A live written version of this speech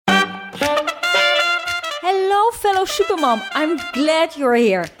fellow Supermom, I'm glad you're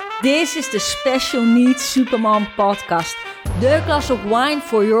here. This is the Special Needs Supermom podcast, the glass of wine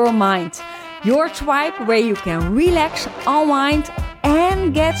for your mind. Your tribe where you can relax, unwind,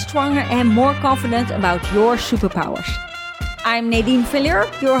 and get stronger and more confident about your superpowers. I'm Nadine Villier,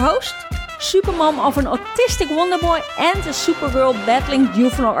 your host, supermom of an autistic wonderboy and a supergirl battling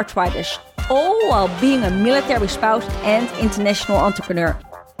juvenile arthritis, all while being a military spouse and international entrepreneur.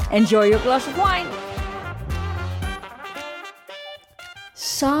 Enjoy your glass of wine.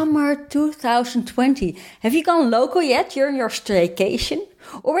 Summer 2020. Have you gone local yet during your staycation?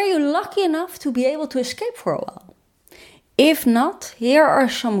 Or were you lucky enough to be able to escape for a while? If not, here are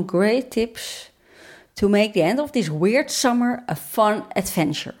some great tips to make the end of this weird summer a fun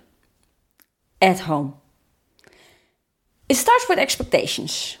adventure. At home. It starts with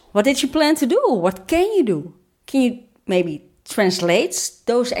expectations. What did you plan to do? What can you do? Can you maybe translate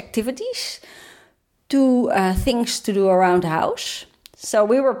those activities to things to do around the house? So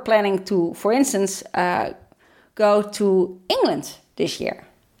we were planning to, for instance, go to England this year.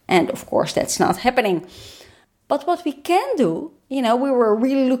 And of course, that's not happening. But what we can do, we were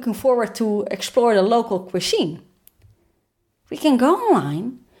really looking forward to explore the local cuisine. We can go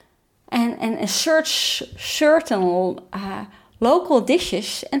online and search certain local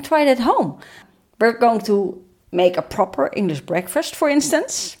dishes and try it at home. We're going to make a proper English breakfast, for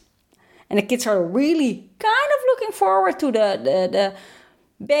instance. And the kids are really kind of looking forward to the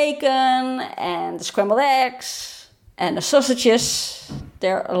bacon and the scrambled eggs and the sausages.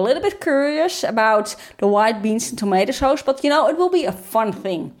 They're a little bit curious about the white beans and tomato sauce, but it will be a fun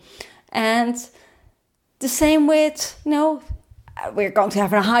thing. And the same with, we're going to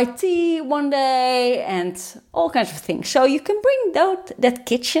have a high tea one day and all kinds of things. So you can bring that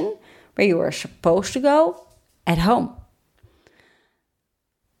kitchen where you are supposed to go at home.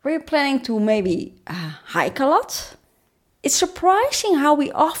 We're planning to maybe hike a lot. It's surprising how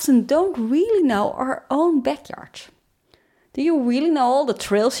we often don't really know our own backyard. Do you really know all the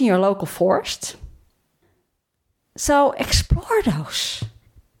trails in your local forest? So explore those.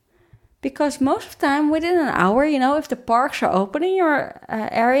 Because most of the time, within an hour, if the parks are open in your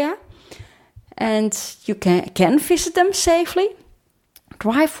area and you can visit them safely,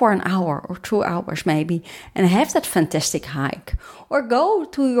 drive for an hour or 2 hours maybe and have that fantastic hike. Or go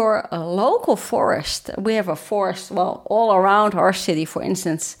to your local forest. We have a forest, all around our city, for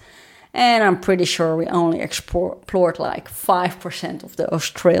instance. And I'm pretty sure we only explored like 5% of those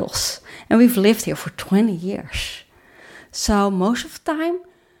trails. And we've lived here for 20 years. So most of the time,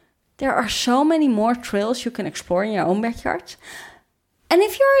 there are so many more trails you can explore in your own backyard. And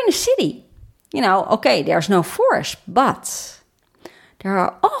if you're in a city, there's no forest, but there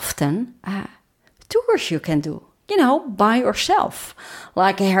are often tours you can do, by yourself,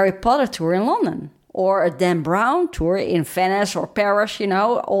 like a Harry Potter tour in London or a Dan Brown tour in Venice or Paris.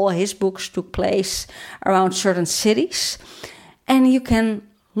 All his books took place around certain cities. And you can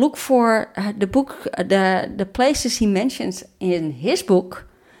look for the places he mentions in his book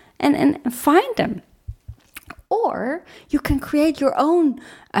and find them. Or you can create your own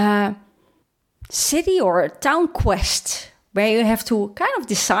city or town quest where you have to kind of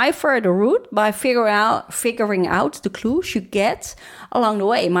decipher the route by figuring out the clues you get along the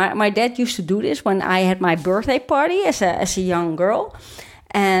way. My dad used to do this when I had my birthday party as a young girl.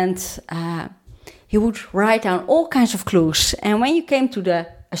 And he would write down all kinds of clues. And when you came to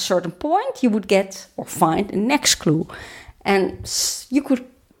a certain point, you would get or find the next clue. And you could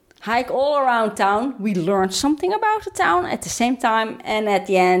hike all around town. We learned something about the town at the same time. And at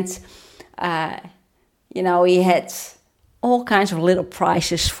the end, he had all kinds of little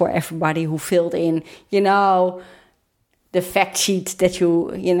prizes for everybody who filled in, the fact sheet that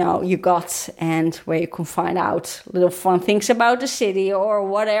you got, and where you can find out little fun things about the city or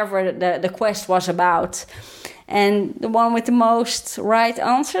whatever the quest was about. And the one with the most right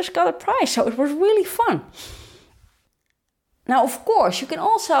answers got a prize. So it was really fun. Now, of course, you can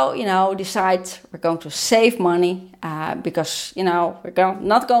also, decide we're going to save money because, we're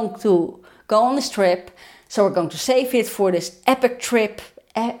not going to go on this trip. So we're going to save it for this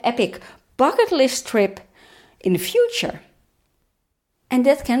epic bucket list trip in the future. And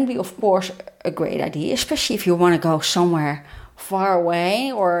that can be, of course, a great idea, especially if you want to go somewhere far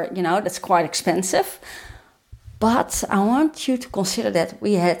away or, that's quite expensive. But I want you to consider that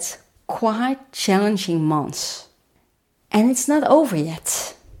we had quite challenging months. And it's not over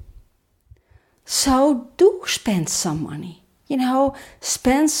yet. So do spend some money.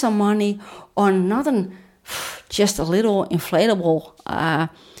 Spend some money on not just a little inflatable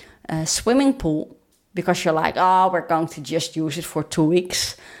swimming pool because you're like, we're going to just use it for 2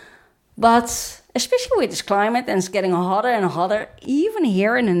 weeks. But especially with this climate, and it's getting hotter and hotter, even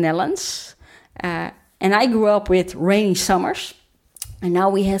here in the Netherlands. And I grew up with rainy summers. And now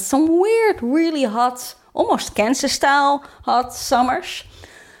we had some weird, really hot, almost Kansas-style hot summers.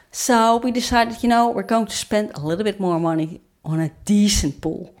 So we decided, we're going to spend a little bit more money on a decent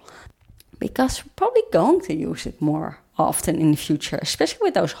pool. Because we're probably going to use it more often in the future, especially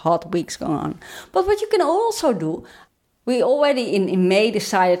with those hot weeks going on. But what you can also do, we already in May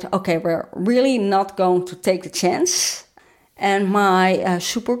decided, okay, we're really not going to take the chance. And my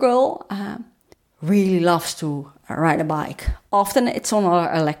Supergirl really loves to ride a bike. Often it's on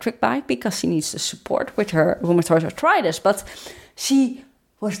an electric bike because she needs the support with her rheumatoid arthritis. But she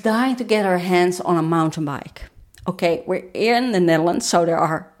was dying to get her hands on a mountain bike. Okay, we're in the Netherlands, so there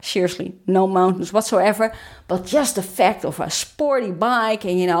are seriously no mountains whatsoever. But just the fact of a sporty bike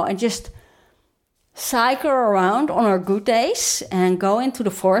and just cycle around on her good days and go into the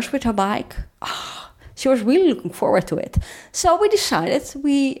forest with her bike. She was really looking forward to it. So we decided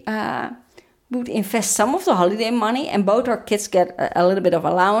we would invest some of the holiday money, and both our kids get a little bit of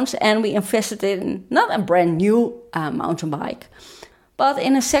allowance, and we invested in not a brand new mountain bike, but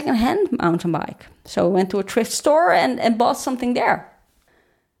in a second-hand mountain bike. So we went to a thrift store and bought something there.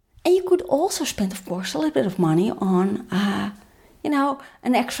 And you could also spend, of course, a little bit of money on,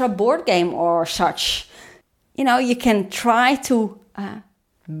 an extra board game or such. You can try to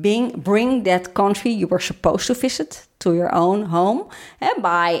bring that country you were supposed to visit to your own home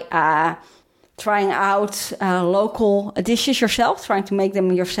by trying out local dishes yourself, trying to make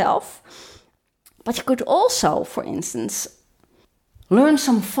them yourself. But you could also, for instance, learn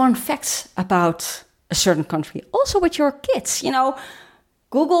some fun facts about a certain country, also with your kids.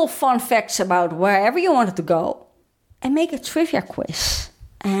 Google fun facts about wherever you wanted to go and make a trivia quiz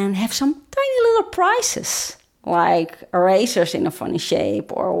and have some tiny little prizes like erasers in a funny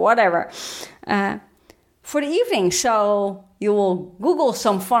shape or whatever for the evening. So you will Google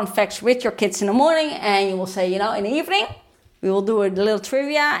some fun facts with your kids in the morning, and you will say, in the evening, we will do a little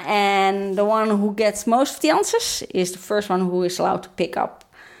trivia, and the one who gets most of the answers is the first one who is allowed to pick up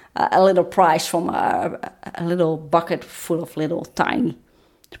a little prize from a little bucket full of little tiny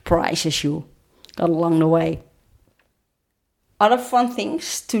prizes you got along the way. Other fun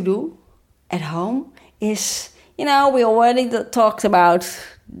things to do at home is, we already talked about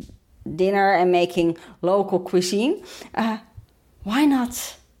dinner and making local cuisine. Why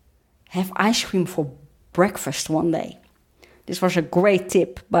not have ice cream for breakfast one day? This was a great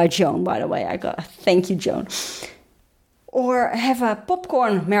tip by Joan, by the way. Thank you, Joan. Or have a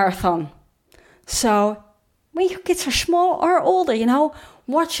popcorn marathon. So when your kids are small or older,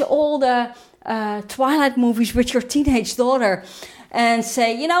 watch all the Twilight movies with your teenage daughter and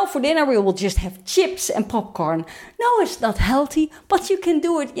say, for dinner we will just have chips and popcorn. No, it's not healthy, but you can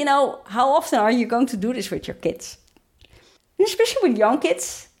do it. How often are you going to do this with your kids? And especially with young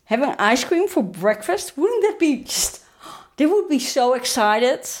kids, having ice cream for breakfast, wouldn't that be just... They would be so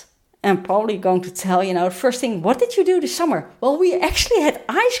excited and probably going to tell, the first thing, what did you do this summer? Well, we actually had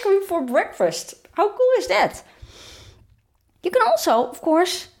ice cream for breakfast. How cool is that? You can also, of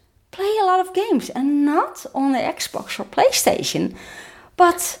course, play a lot of games, and not on the Xbox or PlayStation,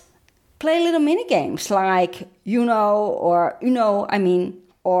 but play little mini games like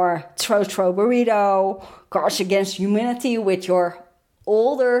or Throw Burrito, Cards Against Humanity with your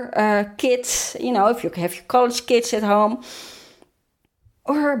older kids, if you have your college kids at home,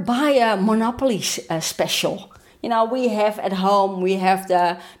 or buy a Monopoly special. We have at home, we have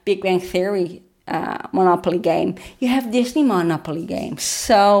the Big Bang Theory Monopoly game. You have Disney Monopoly games.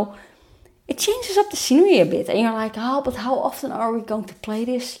 So it changes up the scenery a bit. And you're like, but how often are we going to play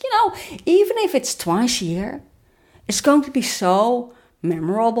this? Even if it's twice a year, it's going to be so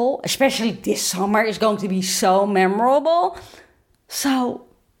memorable. Especially this summer is going to be so memorable. So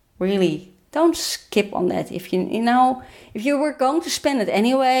really, don't skip on that. If you were going to spend it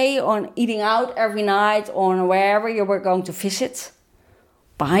anyway on eating out every night or wherever you were going to visit,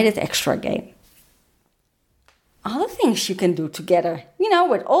 buy that extra game. Other things you can do together,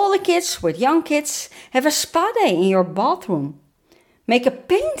 with all the kids, with young kids, have a spa day in your bathroom. Make a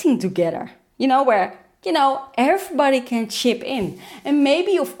painting together, where, everybody can chip in. And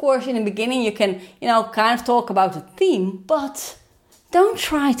maybe, of course, in the beginning you can, kind of talk about the theme, but don't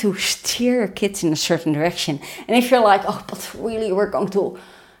try to steer your kids in a certain direction. And if you're like, but really we're going to,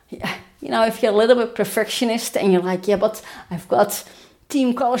 if you're a little bit perfectionist and you're like, but I've got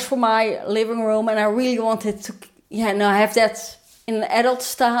theme colors for my living room and I really wanted to, have that in an adult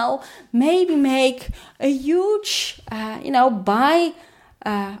style, maybe make a huge, buy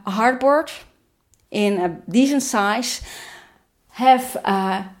a hardboard in a decent size, have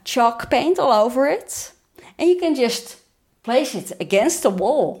chalk paint all over it, and you can just place it against the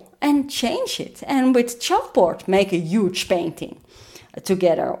wall and change it. And with chalkboard, make a huge painting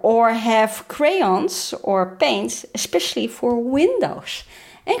together. Or have crayons or paints, especially for windows,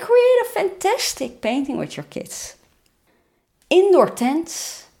 and create a fantastic painting with your kids. Indoor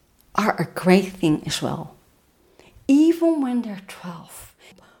tents are a great thing as well. Even when they're 12.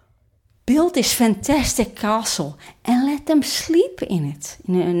 Build this fantastic castle and let them sleep in it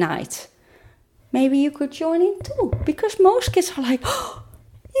in a night. Maybe you could join in too, because most kids are like, oh,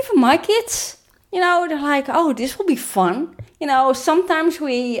 even my kids, they're like, oh, this will be fun. Sometimes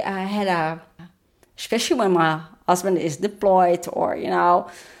we especially when my husband is deployed or,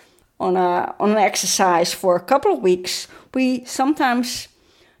 on an exercise for a couple of weeks, we sometimes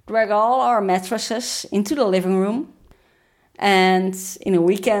drag all our mattresses into the living room. And in the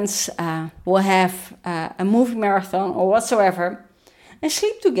weekends, we'll have a movie marathon or whatsoever and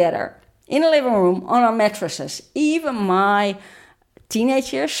sleep together in the living room on our mattresses. Even my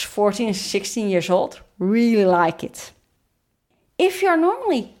teenagers, 14 and 16 years old, really like it. If you're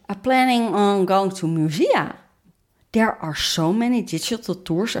normally planning on going to musea, there are so many digital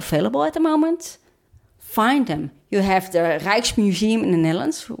tours available at the moment. Find them. You have the Rijksmuseum in the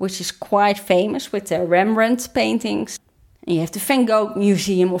Netherlands, which is quite famous with the Rembrandt paintings. And you have the Van Gogh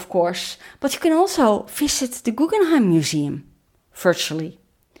Museum, of course. But you can also visit the Guggenheim Museum virtually.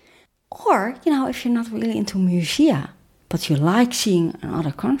 Or, if you're not really into musea, but you like seeing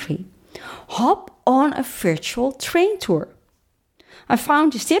another country, hop on a virtual train tour. I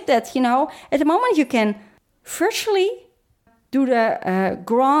found this tip that, at the moment you can virtually do the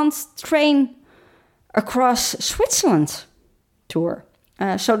Grand Train across Switzerland tour.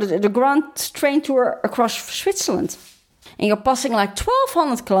 So the Grand Train tour across Switzerland. And you're passing like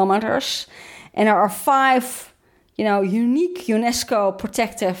 1,200 kilometers. And there are 5, unique UNESCO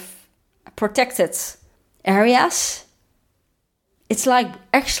protected areas. It's like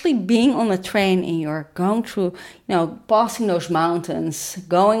actually being on a train and you're going through, passing those mountains,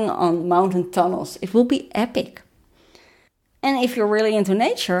 going on mountain tunnels. It will be epic. And if you're really into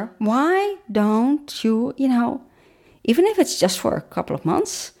nature, why don't you, even if it's just for a couple of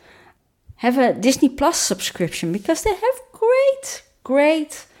months, have a Disney Plus subscription, because they have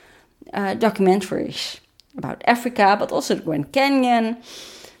great documentaries about Africa, but also the Grand Canyon.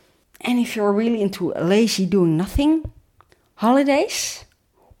 And if you're really into lazy doing nothing holidays,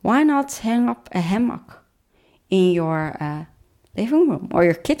 why not hang up a hammock in your living room or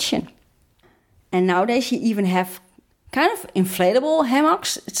your kitchen? And nowadays you even have kind of inflatable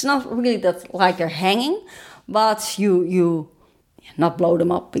hammocks. It's not really that like they're hanging, but you not blow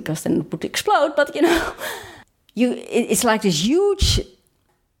them up because then it would explode, but it's like this huge,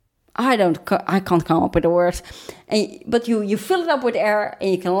 I can't come up with a word, but you fill it up with air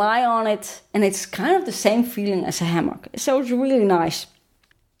and you can lie on it, and it's kind of the same feeling as a hammock. So it's really nice.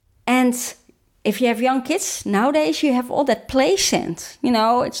 And if you have young kids, nowadays you have all that play sand.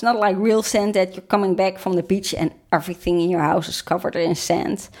 It's not like real sand that you're coming back from the beach and everything in your house is covered in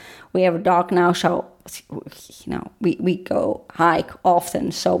sand. We have a dog now, so we go hike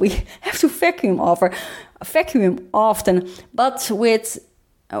often, so we have to vacuum often. But with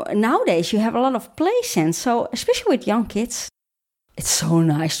nowadays you have a lot of play sand, so especially with young kids, it's so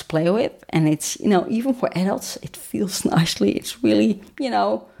nice to play with, and it's even for adults it feels nicely. It's really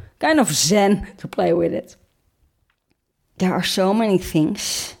kind of zen to play with it. There are so many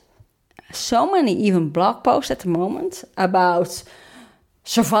things, so many even blog posts at the moment about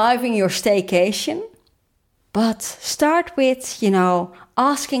surviving your staycation. But start with,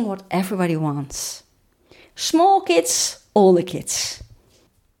 asking what everybody wants. Small kids, older kids.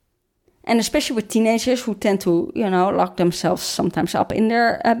 And especially with teenagers who tend to, lock themselves sometimes up in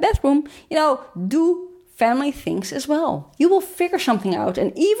their bedroom, do family things as well. You will figure something out.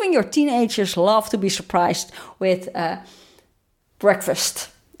 And even your teenagers love to be surprised with breakfast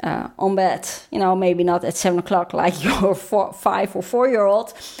on bed. Maybe not at 7 o'clock like your 5 or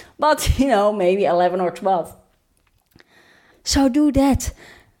 4-year-old, but, maybe 11 or 12. So do that.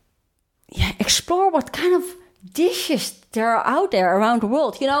 Yeah, explore what kind of dishes there are out there around the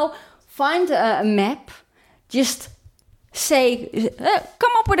world. Find a map. Just say,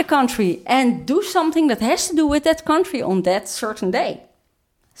 come up with a country and do something that has to do with that country on that certain day.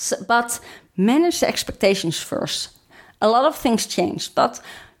 But manage the expectations first. A lot of things change, but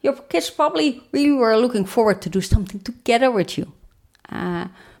your kids probably really were looking forward to do something together with you.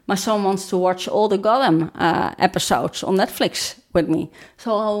 My son wants to watch all the Gotham episodes on Netflix with me,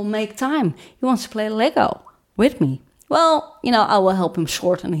 so I will make time. He wants to play Lego with me. Well, I will help him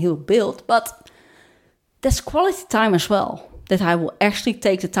sort and he'll build, but that's quality time as well. that I will actually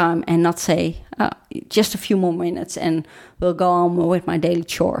take the time and not say, just a few more minutes and we'll go on with my daily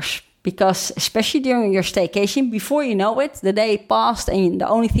chores. Because especially during your staycation, before you know it, the day passed and the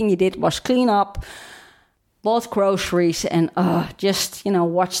only thing you did was clean up, bought groceries, and just,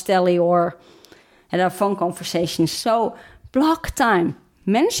 watch telly or have phone conversations. So block time,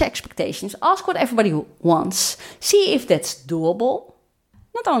 manage expectations, ask what everybody wants, see if that's doable,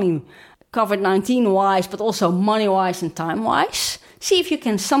 not only COVID-19 wise, but also money wise and time wise. See if you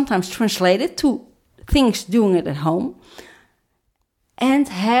can sometimes translate it to things doing it at home. And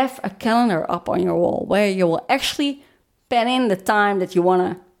have a calendar up on your wall where you will actually pen in the time that you want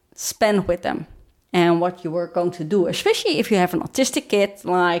to spend with them and what you were going to do. Especially if you have an autistic kid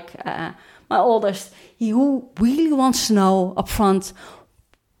like my oldest, who really wants to know upfront,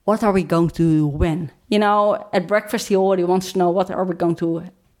 what are we going to do when? At breakfast he already wants to know what are we going to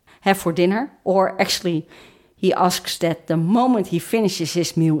have for dinner. Or actually he asks that the moment he finishes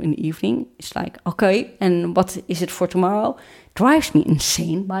his meal in the evening. It's like, okay, and what is it for tomorrow? Drives me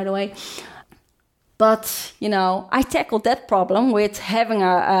insane, by the way. But, I tackled that problem with having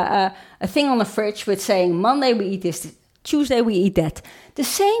a thing on the fridge with saying, Monday we eat this, Tuesday we eat that. The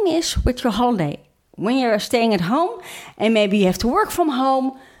same is with your holiday. When you're staying at home and maybe you have to work from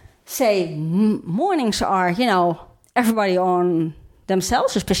home, say mornings are, everybody on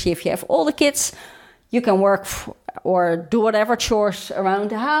themselves, especially if you have older kids. You can work or do whatever chores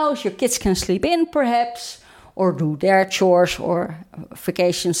around the house. Your kids can sleep in perhaps, or do their chores or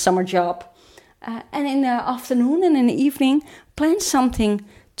vacation, summer job. And in the afternoon and in the evening, plan something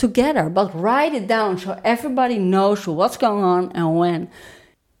together, but write it down so everybody knows what's going on and when.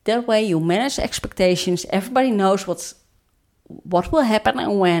 That way you manage expectations, everybody knows what will happen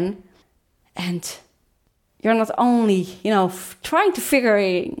and when. And you're not only, trying to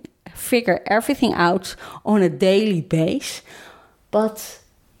figure everything out on a daily basis, but,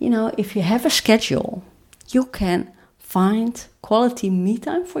 if you have a schedule, you can find quality me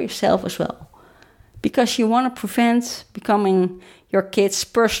time for yourself as well. Because you want to prevent becoming your kid's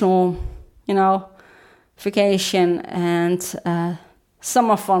personal, vacation and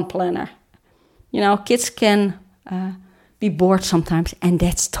summer fun planner. Kids can be bored sometimes, and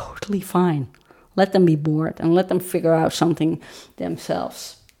that's totally fine. Let them be bored and let them figure out something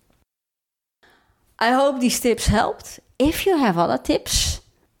themselves. I hope these tips helped. If you have other tips,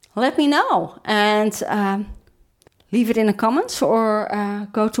 let me know and leave it in the comments or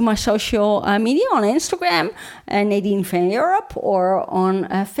go to my social media on Instagram, Nadine van Europe, or on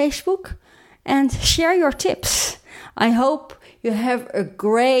Facebook and share your tips. I hope you have a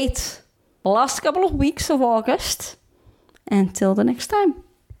great last couple of weeks of August. Until the next time.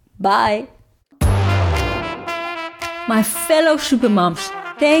 Bye. My fellow supermoms,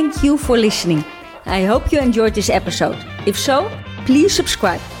 thank you for listening. I hope you enjoyed this episode. If so, please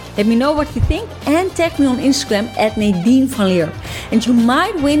subscribe. Let me know what you think and tag me on Instagram at Nadine van Leer. And you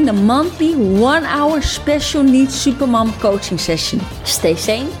might win the monthly 1-hour special needs supermom coaching session. Stay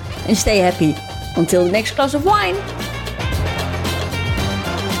sane and stay happy. Until the next glass of wine.